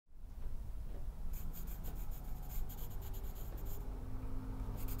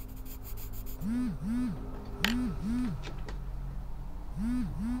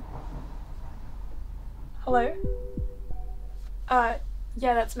Hello?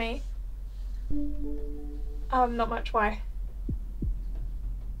 Yeah, that's me. Not much, why?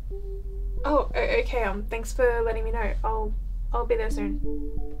 Oh, okay, thanks for letting me know. I'll be there soon.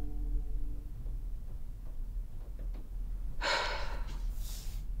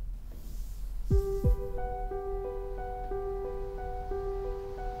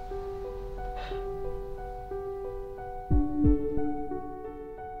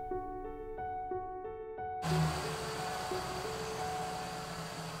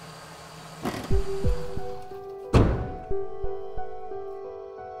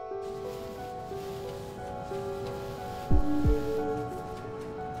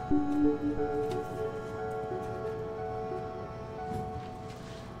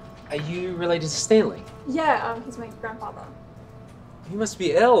 Are you related to Stanley? Yeah, he's my grandfather. You must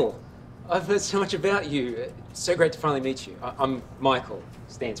be Elle. I've heard so much about you. It's so great to finally meet you. I'm Michael,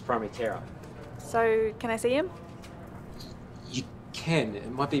 Stan's primary carer. So, can I see him? You can.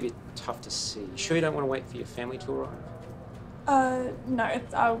 It might be a bit tough to see. You sure you don't want to wait for your family to arrive? No,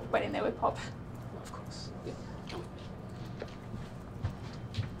 I'll wait in there with Pop. Of course. Yeah.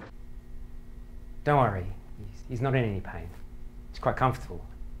 Don't worry, he's not in any pain. He's quite comfortable.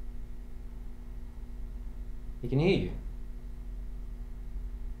 He can hear you.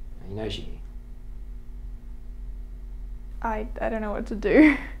 He knows you. I don't know what to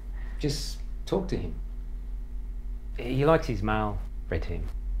do. Just talk to him. He likes his mail read to him.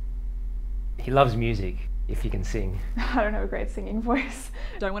 He loves music, if you can sing. I don't have a great singing voice.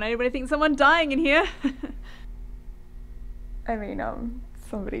 Don't want anybody to think someone dying in here. I mean,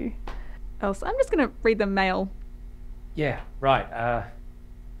 somebody else. I'm just gonna read the mail. Yeah, right.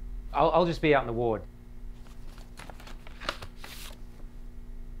 I'll just be out in the ward.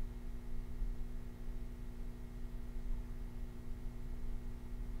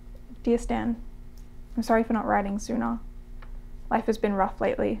 Dear Stan, I'm sorry for not writing sooner. Life has been rough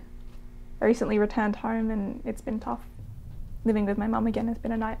lately. I recently returned home and it's been tough. Living with my mum again has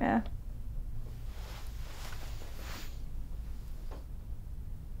been a nightmare.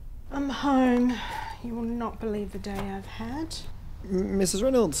 I'm home. You will not believe the day I've had. Mrs.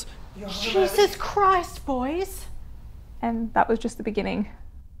 Reynolds. Jesus Christ, boys! And that was just the beginning.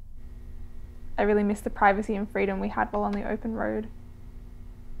 I really miss the privacy and freedom we had while on the open road.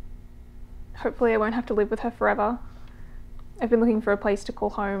 Hopefully I won't have to live with her forever. I've been looking for a place to call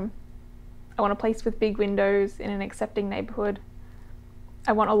home. I want a place with big windows in an accepting neighbourhood.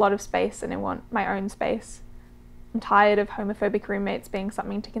 I want a lot of space and I want my own space. I'm tired of homophobic roommates being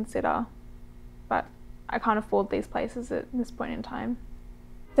something to consider, but I can't afford these places at this point in time.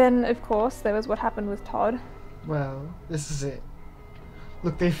 Then, of course, there was what happened with Todd. Well, this is it.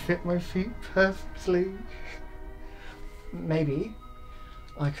 Look, they fit my feet perfectly. Maybe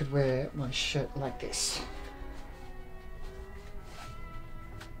I could wear my shirt like this.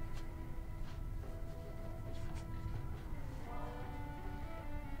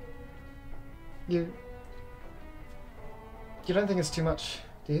 You don't think it's too much,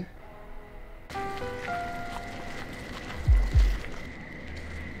 do you? I'm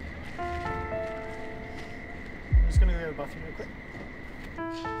just gonna go to the bathroom real quick.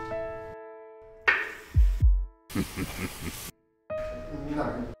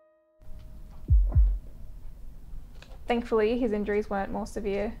 No. Thankfully, his injuries weren't more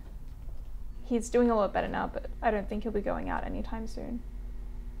severe. He's doing a lot better now, but I don't think he'll be going out anytime soon.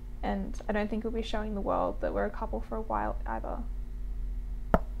 And I don't think he'll be showing the world that we're a couple for a while either.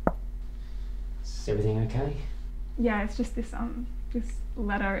 Is everything okay? Yeah, it's just this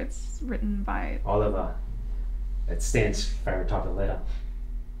letter. It's written by Oliver. That's Stan's favourite type of letter.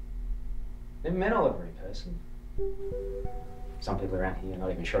 Never met Oliver in person. Some people around here are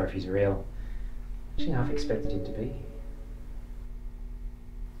not even sure if he's real. Actually, half expected him to be here.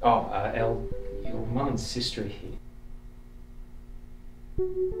 Oh, Elle, your mum and sister are here.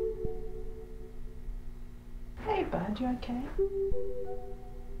 Hey, bud, you okay?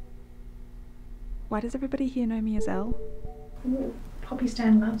 Why does everybody here know me as Elle? Well, Poppy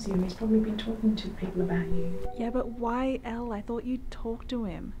Stan loves you. He's probably been talking to people about you. Yeah, but why Elle? I thought you'd talk to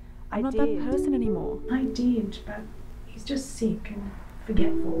him. I'm not did. that person anymore. I did, but he's just sick and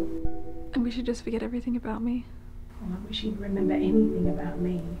forgetful. And we should just forget everything about me. Oh, I wish he'd remember anything about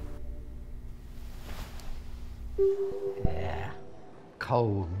me. Yeah.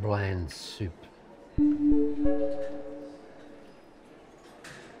 Cold, bland soup.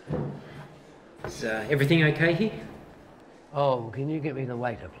 Is everything okay here? Oh, can you get me the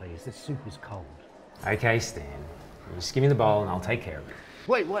waiter, please? The soup is cold. Okay, Stan. Just give me the bowl and I'll take care of it.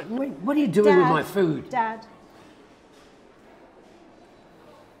 Wait, what are you doing with my food? Dad.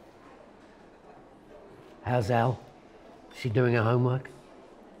 How's Al? She doing her homework?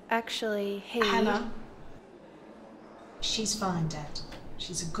 Actually, he... Hannah. She's fine, Dad.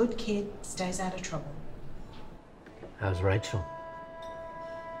 She's a good kid, stays out of trouble. How's Rachel?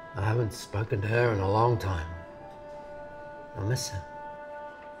 I haven't spoken to her in a long time. I miss her.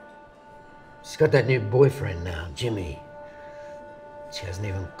 She's got that new boyfriend now, Jimmy. She hasn't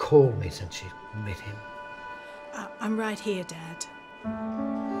even called me since she met him. I'm right here, Dad.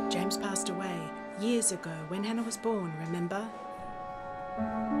 James passed away years ago when Hannah was born, remember?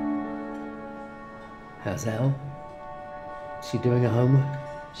 How's Al? She doing her homework?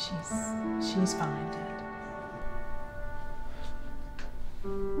 She's fine, Dad.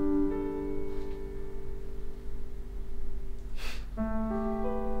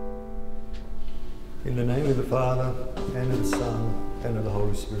 In the name of the Father, and of the Son, and of the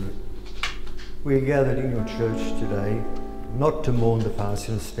Holy Spirit. We are gathered in your church today, not to mourn the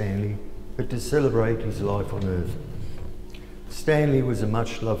passing of Stanley, but to celebrate his life on earth. Stanley was a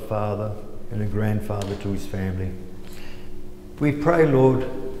much-loved father and a grandfather to his family. We pray, Lord,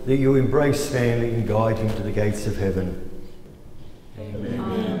 that you embrace Stanley and guide him to the gates of heaven.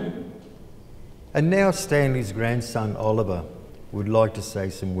 Amen. And now Stanley's grandson, Oliver, would like to say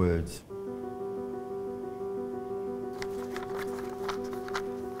some words.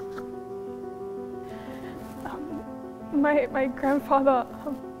 My grandfather,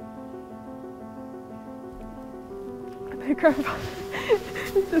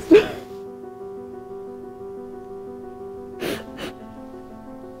 is just...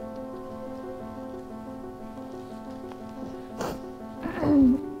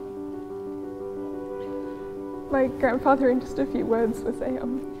 My grandfather, in just a few words, was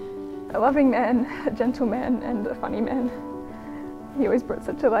a loving man, a gentle man, and a funny man. He always brought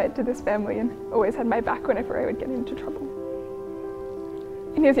such a light to this family and always had my back whenever I would get into trouble.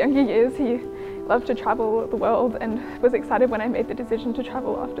 In his younger years, he loved to travel the world and was excited when I made the decision to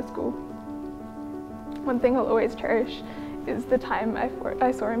travel after school. One thing I'll always cherish is the time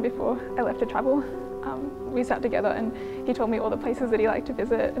I saw him before I left to travel. We sat together and he told me all the places that he liked to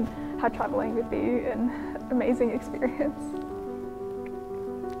visit and how traveling would be an amazing experience.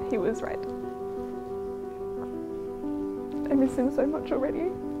 He was right. I miss him so much already.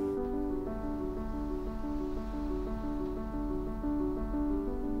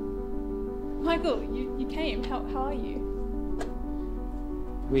 Michael, you came. How are you?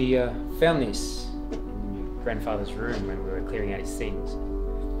 We found this in your grandfather's room when we were clearing out his things.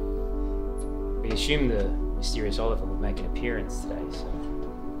 We assumed the mysterious Oliver would make an appearance today, so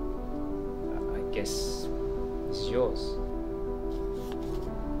I guess this is yours.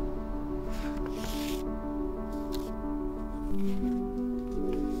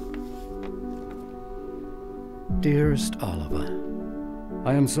 Dearest Oliver,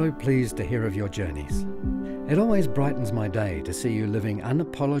 I am so pleased to hear of your journeys. It always brightens my day to see you living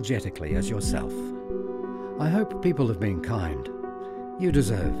unapologetically as yourself. I hope people have been kind. You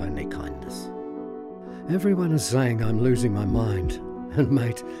deserve only kindness. Everyone is saying I'm losing my mind, and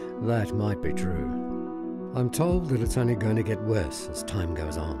mate, that might be true. I'm told that it's only going to get worse as time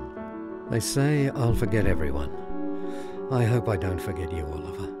goes on. They say I'll forget everyone. I hope I don't forget you,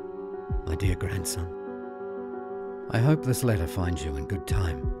 Oliver, my dear grandson. I hope this letter finds you in good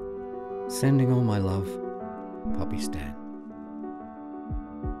time. Sending all my love, Poppy Stan.